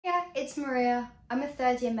it's Maria. I'm a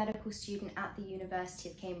third-year medical student at the University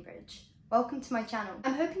of Cambridge. Welcome to my channel.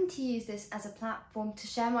 I'm hoping to use this as a platform to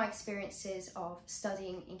share my experiences of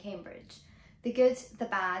studying in Cambridge, the good, the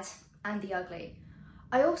bad, and the ugly.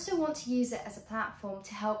 I also want to use it as a platform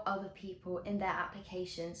to help other people in their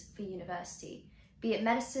applications for university, be it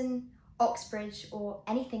medicine, Oxbridge, or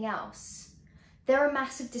anything else. There are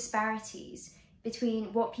massive disparities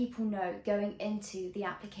between what people know going into the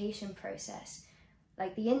application process,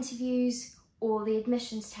 like the interviews or the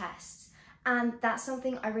admissions tests, and that's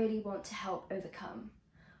something I really want to help overcome.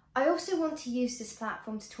 I also want to use this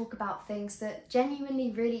platform to talk about things that genuinely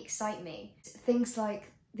really excite me. Things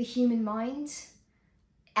like the human mind,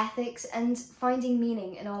 ethics, and finding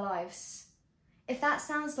meaning in our lives. If that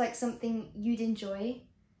sounds like something you'd enjoy,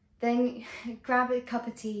 then grab a cup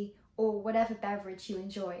of tea or whatever beverage you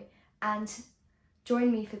enjoy and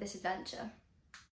join me for this adventure.